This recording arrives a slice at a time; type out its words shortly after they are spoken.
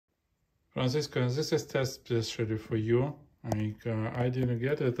Francisco, this is test especially for you. Like, I didn't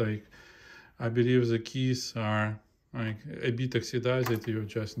get it. Like, I believe the keys are like a bit oxidized. You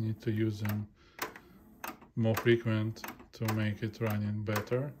just need to use them more frequent to make it running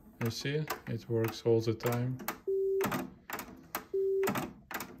better. You see, it works all the time.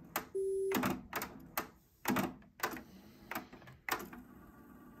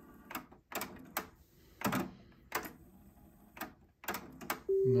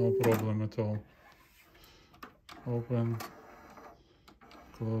 No problem at all. Open,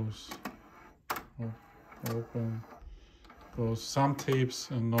 close, open, close. Some tapes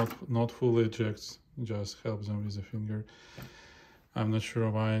and not full ejects, just help them with the finger. I'm not sure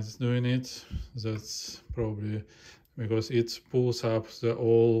why it's doing it. That's probably because it pulls up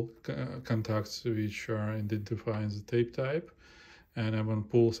all contacts which are identifying the tape type, and everyone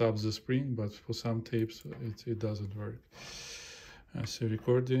pulls up the spring, but for some tapes it doesn't work. I see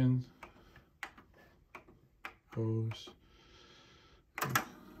recording, pause,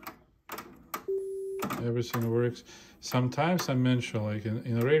 everything works. Sometimes I mention, like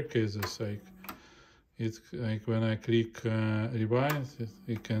in rare cases, like when I click rewind,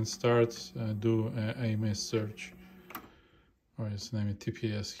 it can start do AMS search, or its name is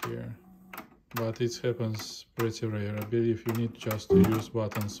TPS here, but it happens pretty rare. I believe you need just to use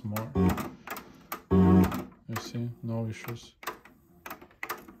buttons more. You see, no issues.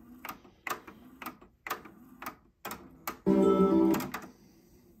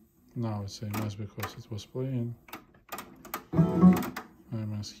 Now it's AMS because it was playing.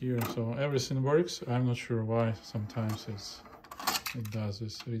 AMS here, so everything works. I'm not sure why sometimes it does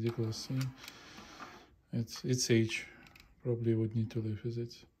this ridiculous thing. It's age. Probably would need to live with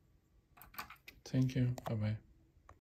it. Thank you. Bye bye.